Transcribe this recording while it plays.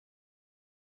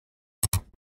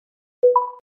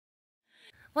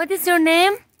What is your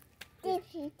name?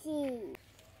 DPT.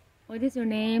 What is your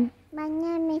name? My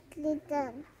name is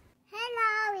Little.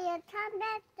 Hello, welcome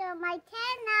back to my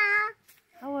channel.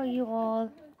 How are you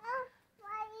all?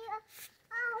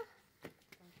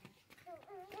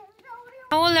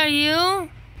 How old are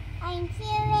you? I'm 2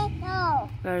 years old.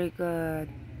 Very good.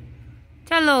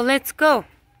 Chalo, let's go.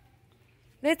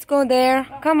 Let's go there.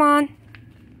 Come on.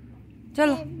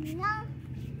 Chalo.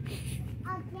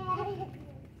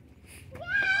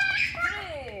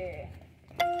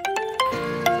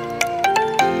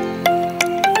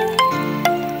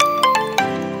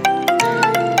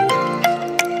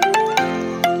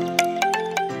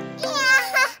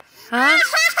 Huh?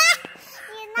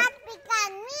 You're not bigger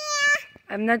than me.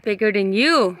 I'm not bigger than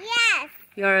you. Yes.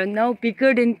 You're now bigger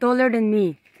and taller than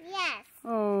me. Yes.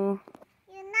 Oh.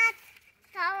 You're not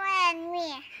taller than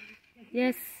me.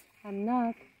 Yes, I'm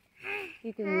not.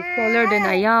 Ethan is taller than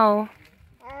Ayaw.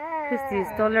 Christy is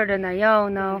taller than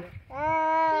Ayaw now.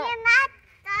 You're not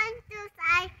going to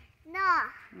say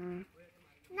no.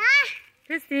 No.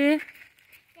 Christy,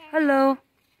 hello.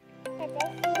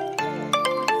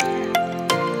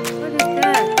 What is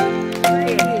that?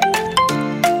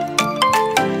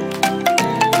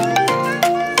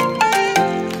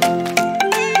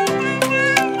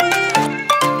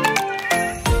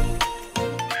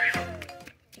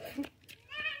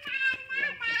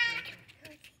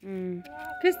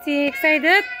 Christy,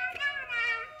 excited?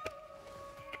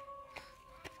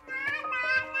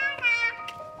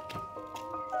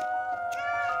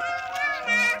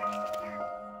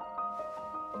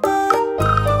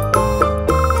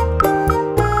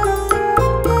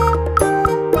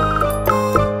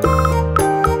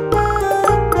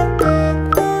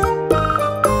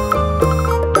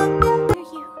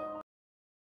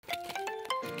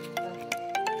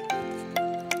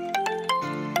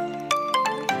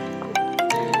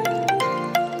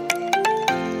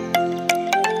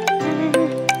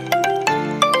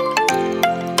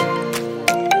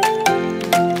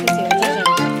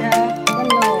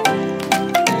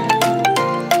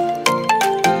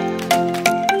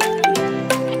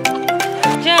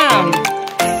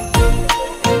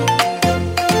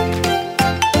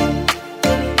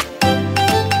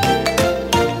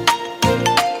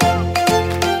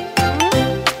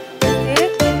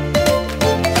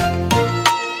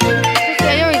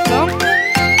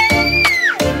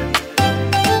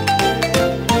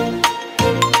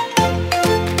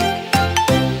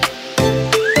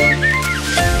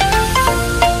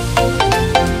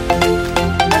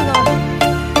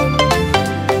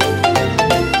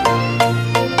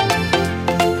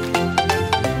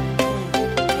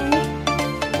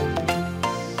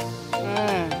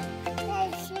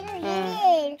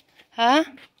 Huh?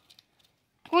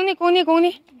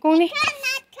 Goni.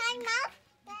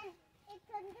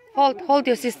 Hold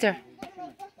your sister.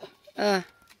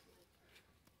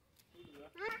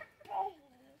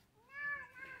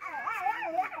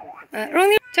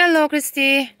 Ronnie, cello,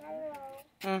 Christy.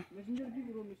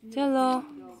 Cello.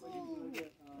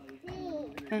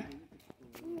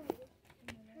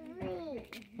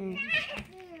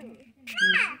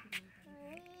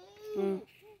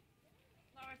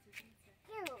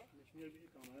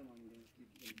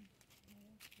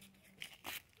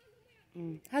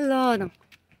 Hello,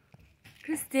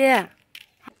 Christy.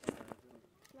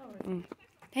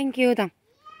 Thank you,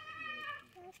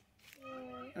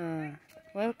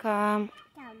 welcome.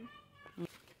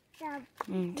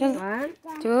 1,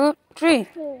 2, 3.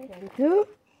 1, 2,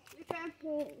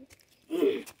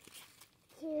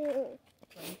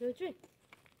 3.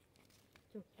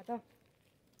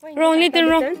 Wrong, little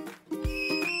wrong.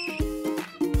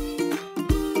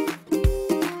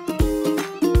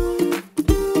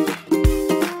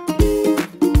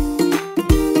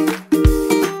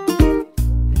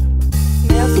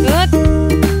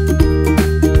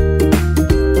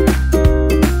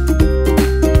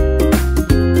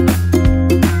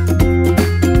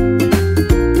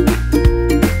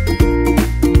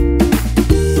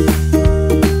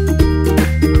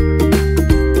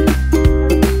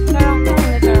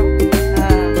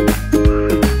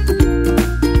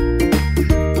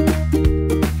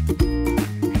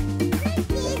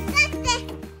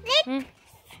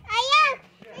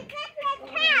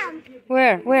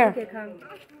 Where?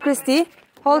 Christy?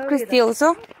 Hold Christy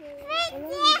also.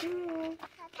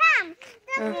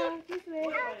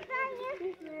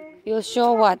 You'll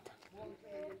show what?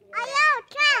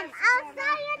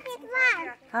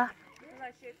 Huh?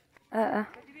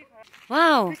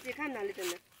 Wow.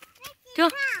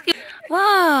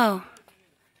 Wow.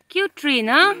 Cute tree,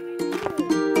 no?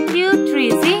 Cute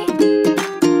tree, see?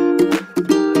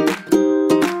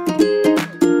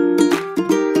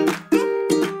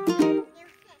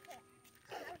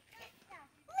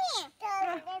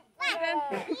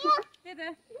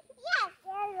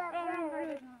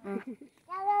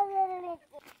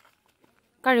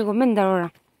 가리고 맨날 오라.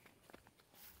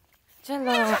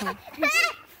 젤로.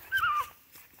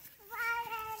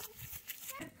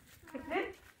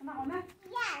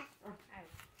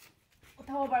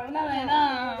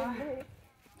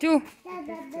 주.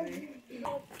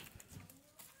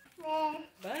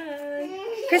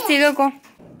 크리스티 이거.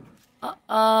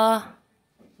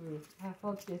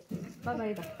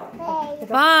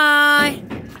 바이.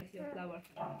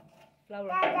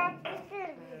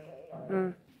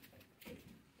 응.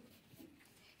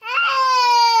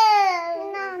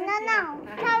 No.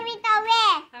 Throw it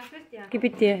away. Keep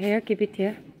it here. Keep it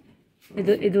here.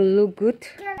 It'll look good.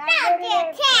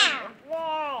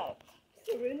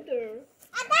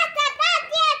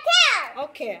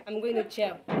 Okay, I'm going to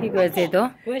jail. 이거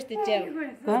해도. Where's the jail?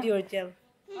 Go to your jail.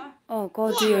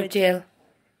 Go to your jail.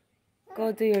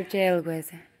 Go to your jail,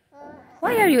 guys.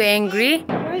 Why are you angry?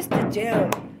 Where's the jail?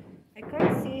 I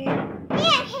can't see.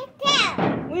 Here,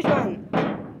 Which one?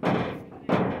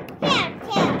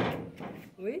 here.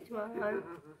 Which one?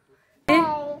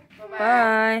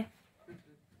 Bye.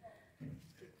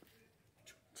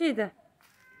 记得。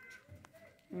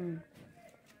No,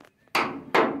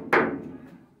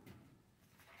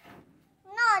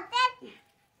 that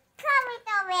throw it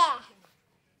away.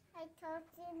 I told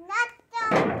you not to.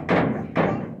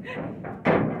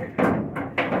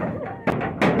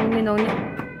 No.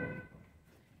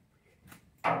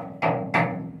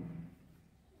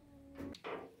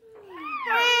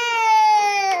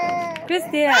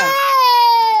 Christia.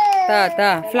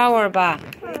 Da. Flower ba.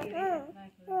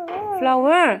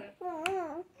 Flower.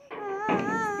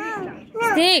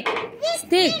 Stick.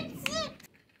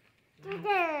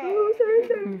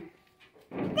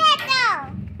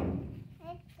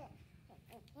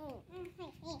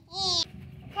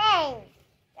 Hey,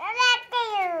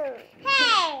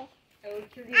 Hey,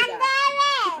 I'm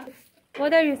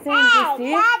What are you saying,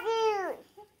 Christy? Daddy.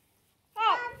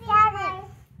 Hey.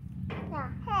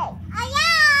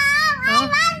 I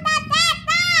want the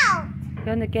tattoo. You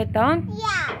want to get down?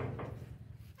 Yeah.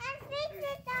 And fix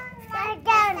it down. Like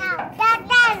that.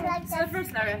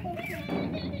 First, Lara.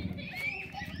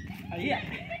 Yeah.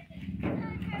 I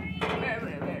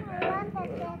want the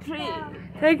tattoo.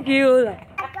 Thank you.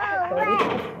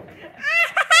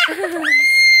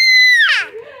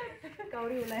 Go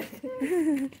away.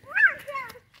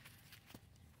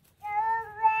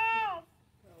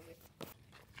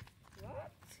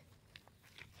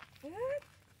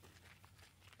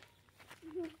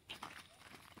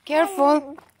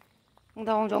 Careful.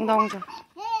 엉덩.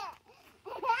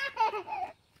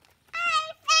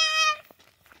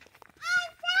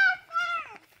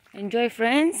 Enjoy,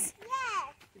 friends.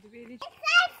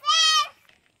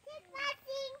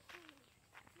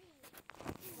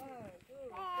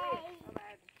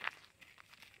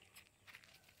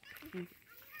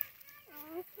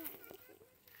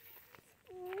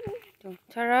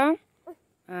 Charo.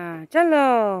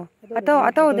 Chalo.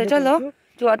 Ataw de chalo.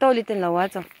 Chu ataw litin lawa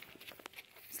cho.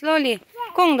 Slowly.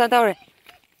 Kong da tawre.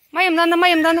 Mayam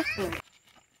dana.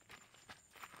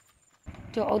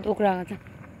 Cho autograph cha.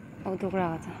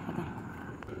 Ata.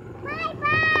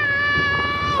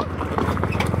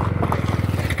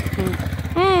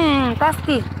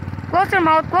 Tasty. Close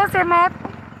your mouth.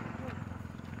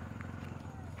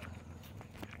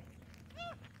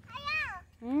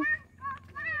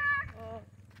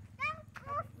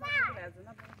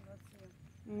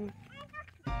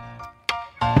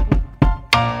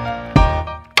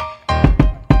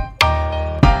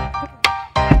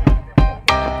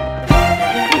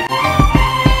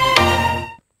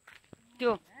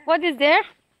 What is there?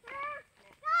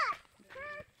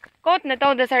 Goat na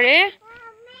daw the sari.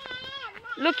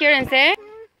 Look here and say.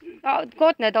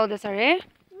 Goat na daw the sari.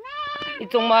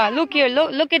 Itong ma. Look here.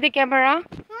 Look at the camera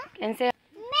and say.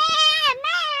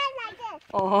 Like this.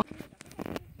 Oh.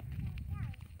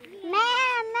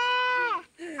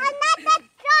 Another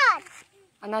goat.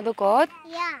 Another goat?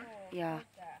 Yeah. Yeah.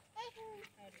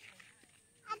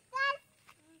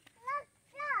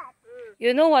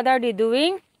 You know what are they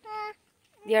doing?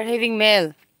 They are having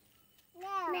meal.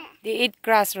 They eat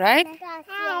grass, right?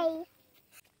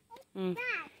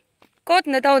 Goat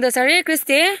na daw the sari,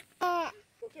 Christy?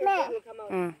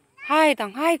 Hi,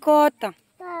 goat.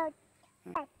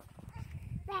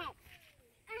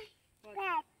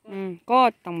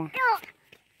 Goat, ma.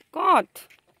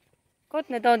 Goat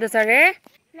na daw the sari?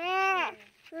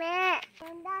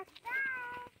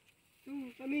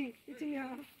 Mommy, it's in here.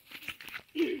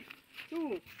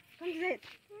 Come sit.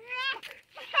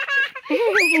 You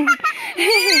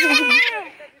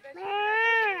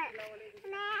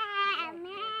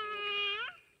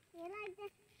like to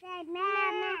say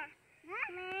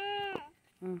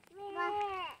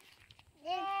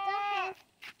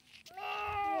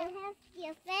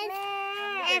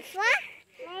F what?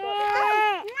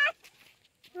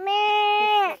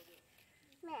 Meh.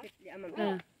 Di amam.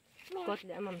 응. Kot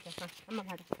di amam sa. Amam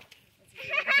hada.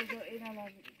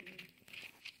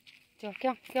 저,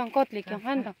 경, 꽃리, 경,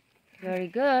 한다.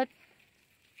 Very good.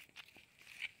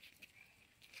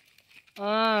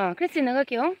 크리스티 너가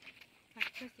경?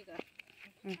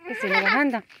 응, 크리스티 너가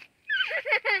한다.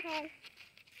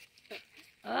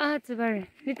 제발.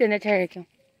 밑에 내 차례 경.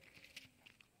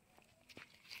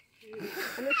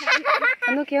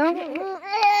 안오 경?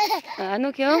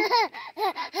 안오 경?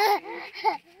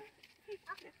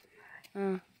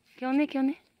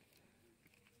 경네.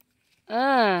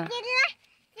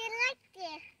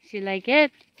 She like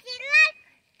it?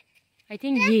 I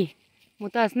think he.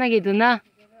 Mutas na gitu na.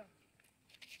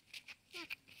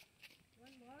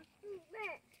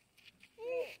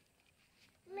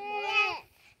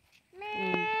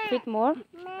 Fit more?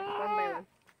 One by one.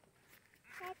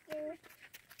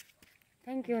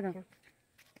 Thank you. Daw.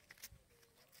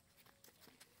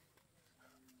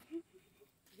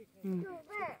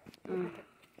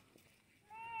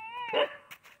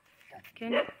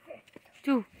 Can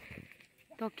two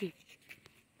Toki.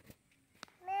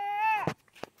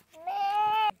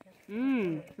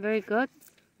 Very good.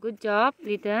 Good job,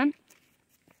 Litten.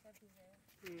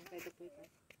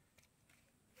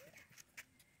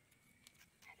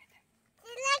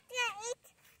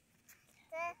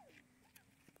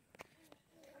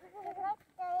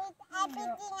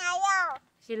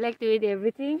 She like to eat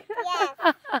everything?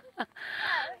 Yes.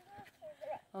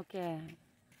 Okay.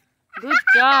 Good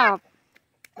job.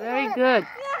 Very good.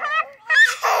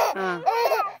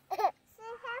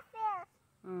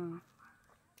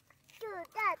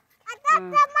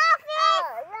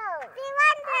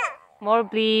 More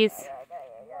please.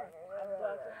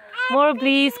 More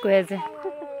please, Kweze.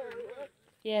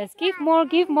 Yes, give more.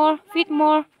 Feed more.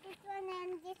 This one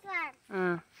and this one.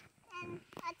 And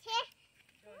okay.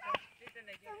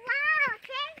 Wow,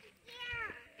 thank you.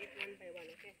 One by one,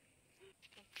 okay?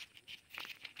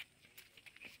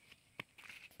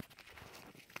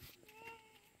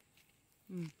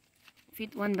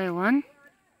 Feed one by one.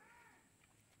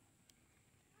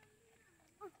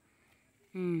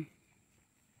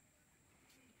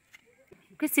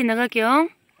 Christy 나갈게요.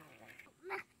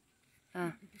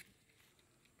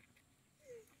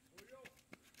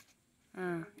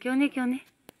 교훈해.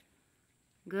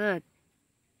 Good.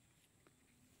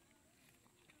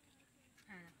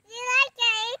 You like to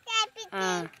eat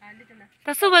everything?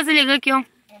 다 쏟아질래 그경.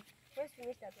 First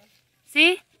finish that one.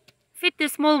 See? Feed the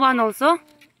small one also.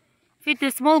 Feed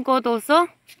the small goat also.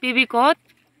 Baby goat.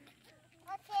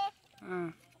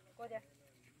 Okay. Go there.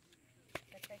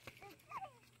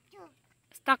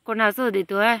 Stuck ko na so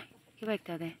dito eh. Kibek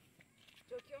ta de.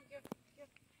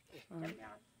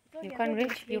 You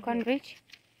can reach.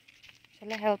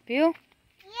 Shall I help you?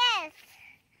 Yes.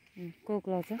 Go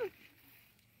closer.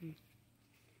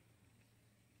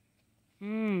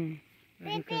 Very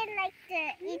Baby good. like to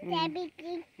eat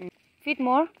everything. Feed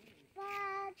more.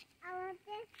 But I want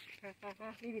this.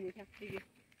 Bibi.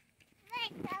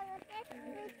 Wait, I want this.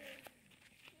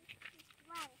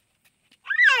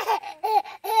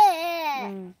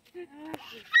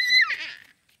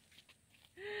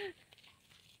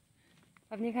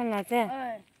 Abni khan la che.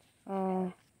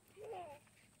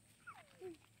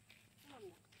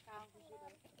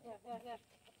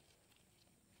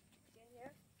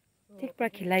 ठीक पर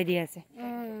खिलाई दिया से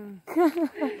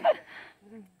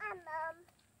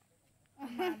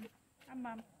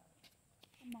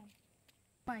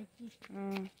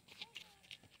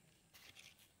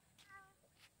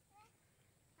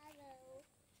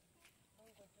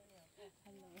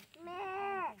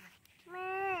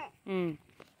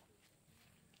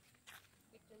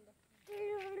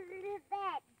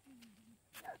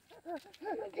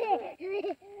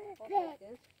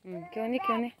क्यों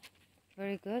नहीं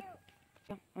very good.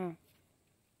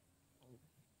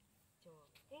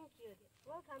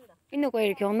 이거 왜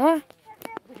이렇게 넣어?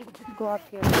 Go up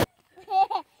here. I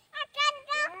can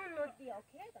go. Not the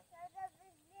okay.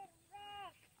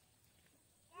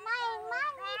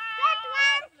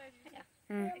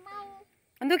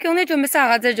 너 경례 좀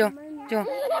싸가자 줘. You can do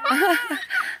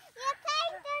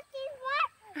this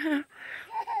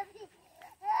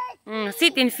one.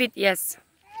 Sit in feet, yes.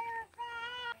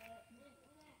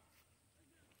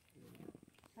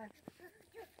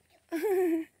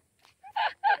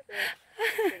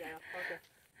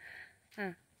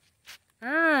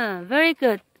 Very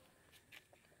good.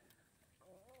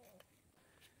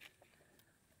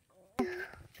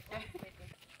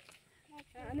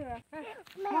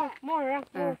 More.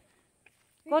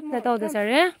 꽃 내다 오드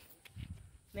살래?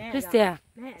 크리스티야,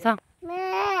 상.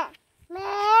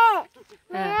 Meh.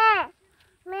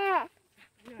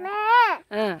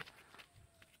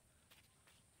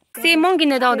 See monkey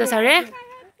ne daw da sare.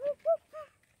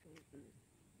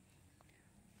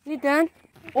 Listen.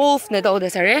 Wolf ne daw da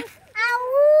sare.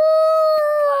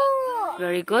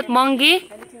 Very good. Monkey.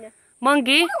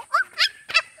 Monkey.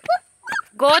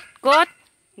 Goat. Goat.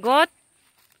 Goat.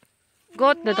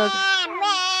 Goat ne daw.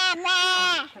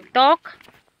 Dog.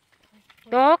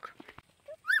 Dog.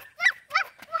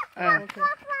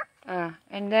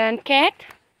 And then cat.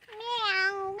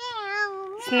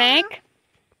 Snake.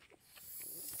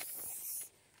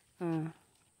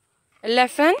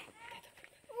 Elephant.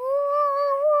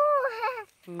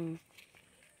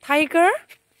 Tiger.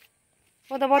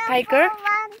 What about tiger?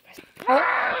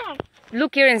 Oh.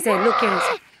 Look here and say. Look here and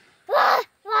say.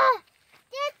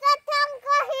 There's a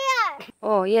jungle here.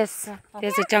 Oh yes,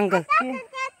 there's a jungle. There's a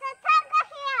jungle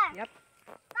here. Yep.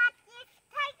 But there's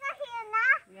tiger here,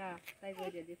 nah? Yeah, tiger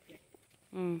did this here.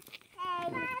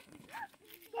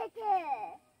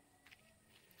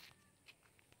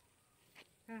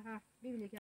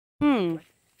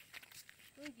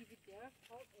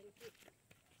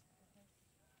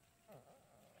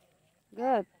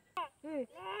 Good.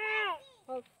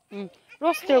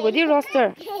 Roaster, what do you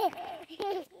roaster? She's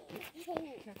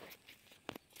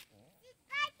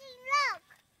fighting, look.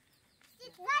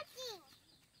 She's fighting.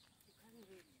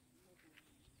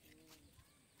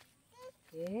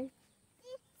 Okay.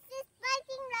 She's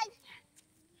fighting like this.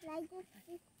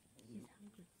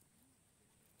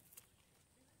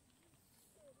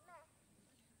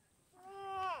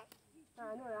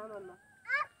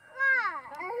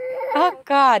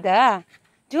 아까다.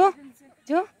 줘.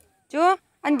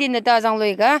 안디는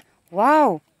다장로이가.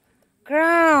 Wow.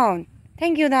 Crown.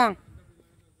 Thank you, Dang.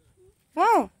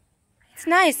 Wow. It's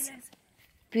nice.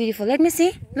 Beautiful. Let me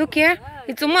see. Look here.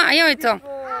 It's it's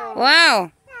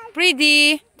Wow.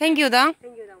 Pretty. Thank you, Dang.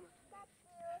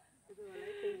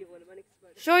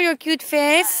 Show your cute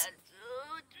face.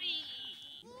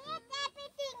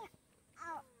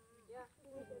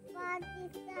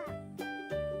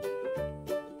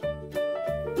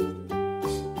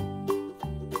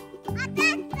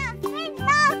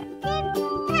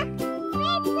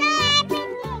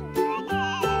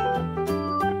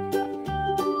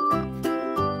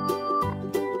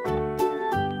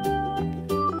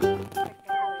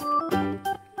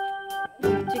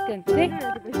 Chicken. See?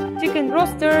 Chicken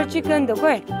roaster chicken the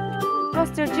way.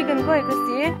 Roaster chicken go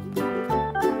see?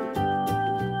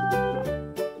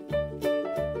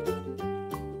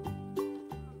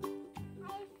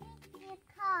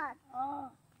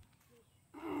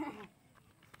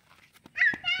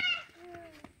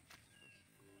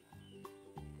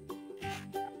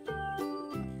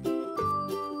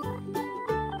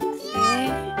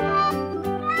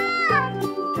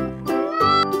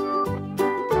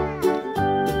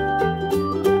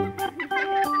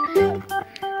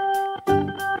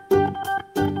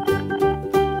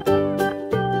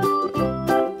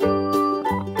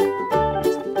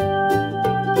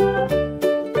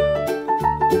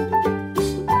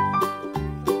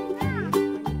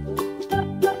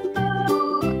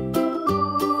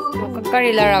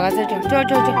 가까이 날아가서 저.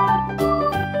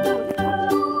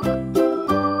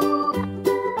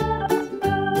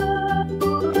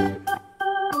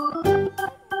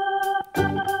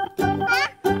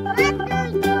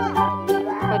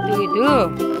 What do we do?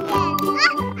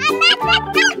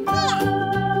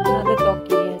 Another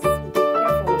doggy, yes.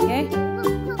 Careful, okay?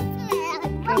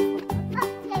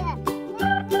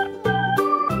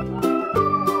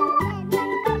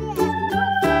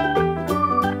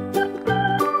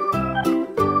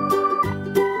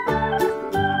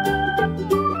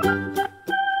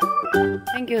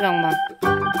 Thank you, Dangma.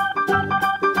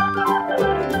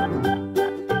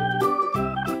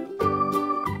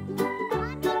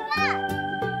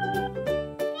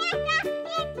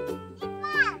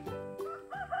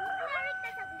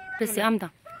 Besi amda.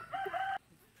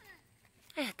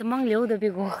 Temang liu de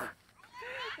bigo.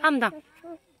 Amda.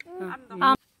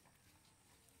 Am.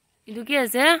 Itu kia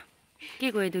se?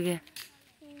 Kiko itu kia.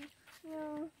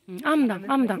 Amda.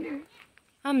 Amda.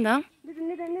 Listen.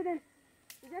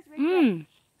 Just wait.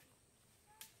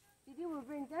 Did you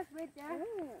bring just wait there?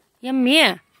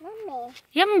 Yummy.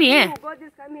 Yummy. Oh, God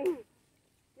is coming.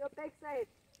 Your back side.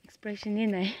 Expression ni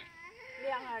nai.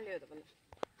 Liang har liu de.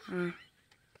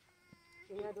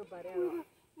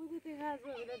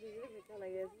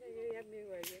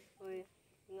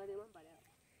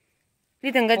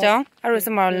 Đi từng cái chọn, ở rồi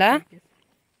sao là?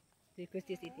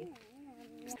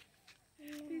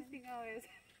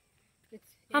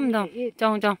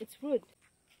 Đâu, chọn.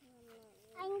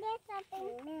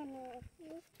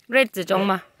 Red gì chọn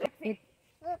mà?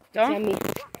 Chó.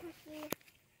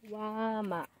 Wow,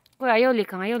 mà. Cô ayo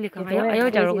likang, ayo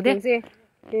jaro ko de.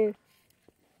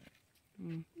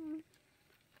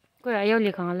 Cô ayo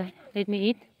likang ala. Let me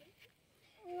eat.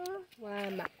 Wow,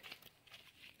 mà.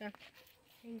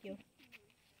 Thank you.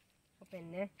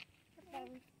 Open nè.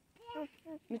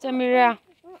 Micha Mira.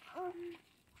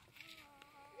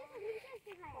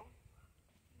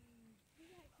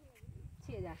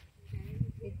 Cheers.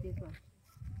 Eat this one.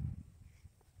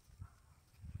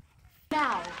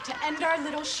 Now, to end our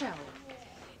little show,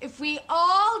 if we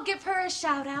all give her a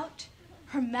shout out,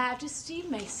 Her Majesty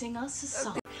may sing us a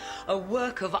song. A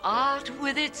work of art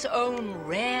with its own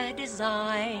rare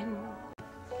design.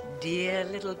 Dear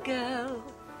little girl,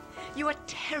 you are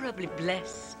terribly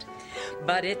blessed,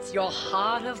 but it's your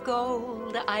heart of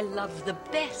gold I love the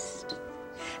best,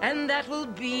 and that will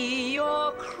be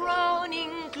your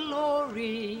crowning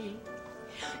glory,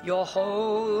 your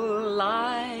whole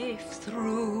life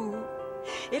through.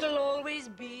 It'll always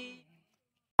be.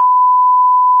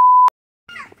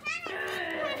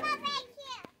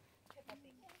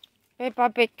 Peppa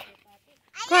Pig.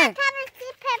 아야, come and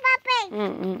see Peppa Pig.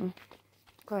 응.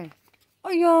 그래.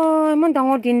 어야, 만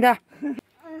당어딘다. They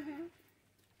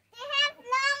have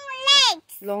long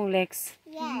legs. Long legs.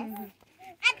 Yes.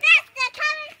 And that's the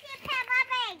come and see Peppa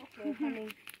Pig.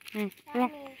 응. Come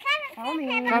and see Peppa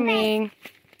Pig. Coming.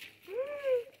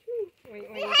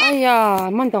 아야,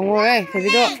 만 당어래.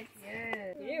 저기도.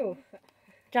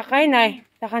 Jakay nay.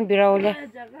 Takan birawle.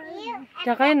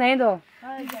 Jakay nay do.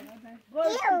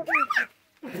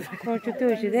 그걸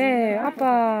죽도 시대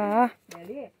아빠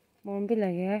뭔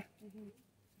빌라게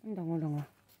당어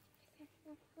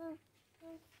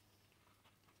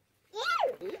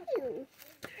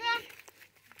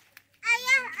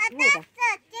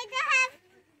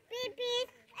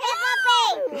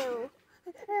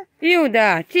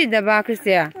이유다 찌다 봐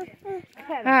글쎄야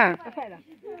아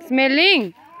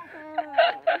smelling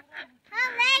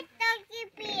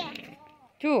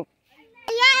주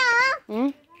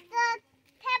응?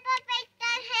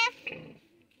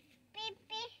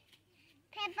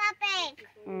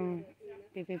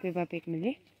 Peppa Pig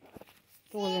mili.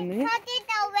 Tuloy mili. Put it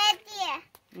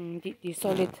already. Di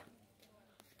solid.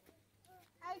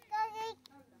 I got it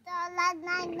the last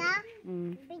night now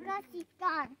because it's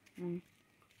gone.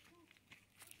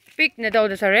 Pig na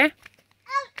daw sorry.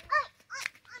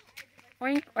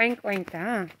 Oink oink oink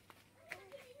ta.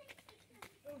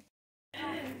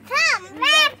 Come,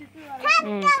 Red.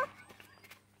 Come, go.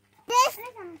 This.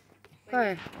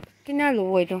 Kaya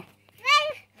kinaluoy do.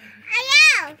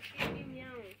 Ayaw.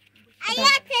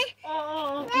 Ayaw.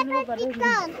 Peppa is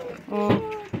gone.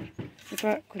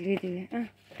 Ipa kulidi.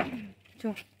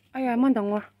 저. 아야 만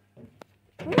당어.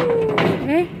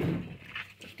 에?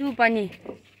 두 바니.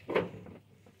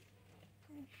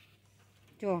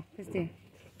 저 글쎄.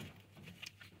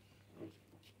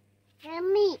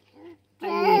 Mommy.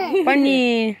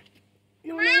 바니.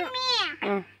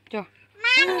 Mommy. 저.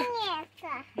 Mommy.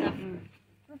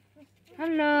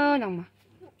 Hello, Nongma.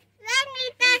 Let me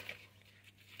back.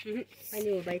 I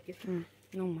will bite you.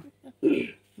 Nongma.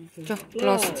 저,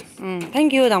 lost.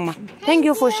 Thank you, Nongma. Thank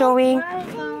you for showing.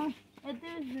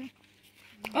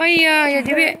 Ayah, ya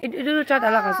jadi itu cat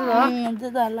ala kasu doa.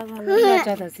 Itu dah lah. Iya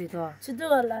cat asi doa. Itu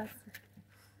dah lah.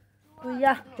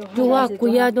 Kuya. Doa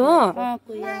kuya doa.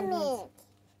 Kuya.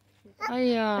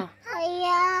 Ayah,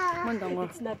 Ayaw. man Nongma.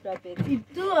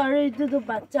 Itu hari itu tu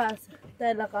baca.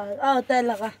 Telaka. Oh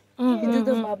telaka. Itu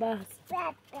tu baba.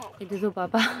 Itu tuh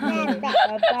papa.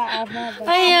 Baba ama.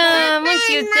 Ayah, man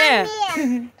cute deh.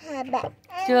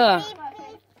 저.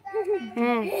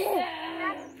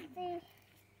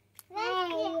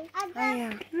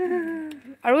 Ayah.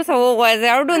 Aru sawo gua sih,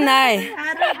 aru dunai.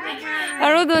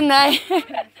 Aru dunai.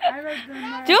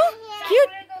 저?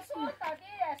 Cute.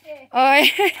 Oi.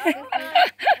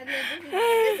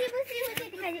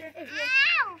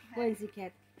 Go and see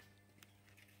cat.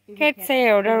 Cat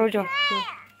sale daru jo.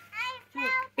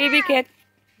 Baby cat.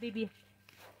 Baby.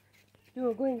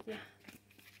 You go and see.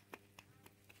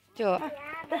 저.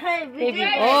 Baby.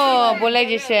 Oh, boleh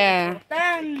je share.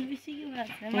 Tan bisigi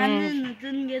berasa. Mana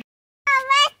nutun gitu.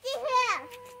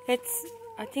 It's.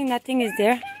 I think nothing is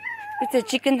there. It's a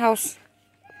chicken house.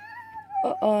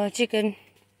 Chicken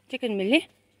milli.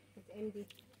 It's empty.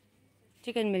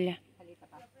 Chicken milli.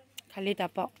 Kali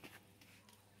tapak.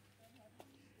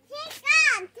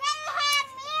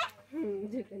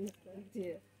 Chicken is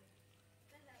empty.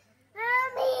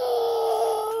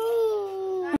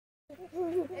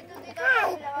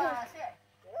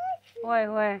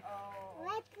 Oi.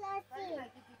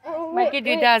 Maiki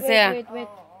duita ase. Wait.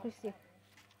 Pussy.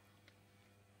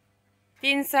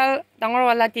 3 साल डांगर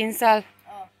वाला 3 साल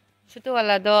Situ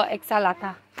wala do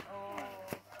exhalata.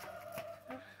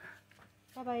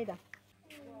 Bye-bye dah.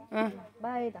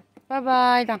 Bye dah. Bye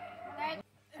bye 당.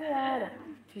 수야 dah.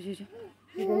 주주주.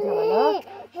 지금 잘하나?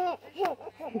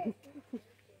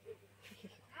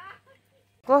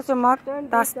 Close your mouth.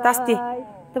 Dusty.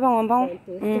 Tebang wampang.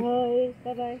 Bye.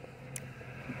 Bye-bye.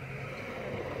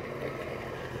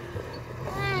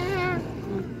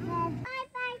 Bye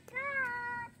bye,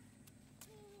 God.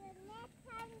 See you next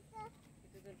time.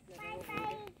 Bye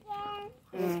bye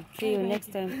again. See you next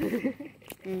time.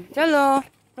 Hello.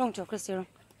 Rong cho Chris rong.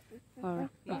 Alright.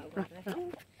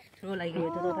 들어 lagi,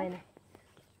 들어 bye na.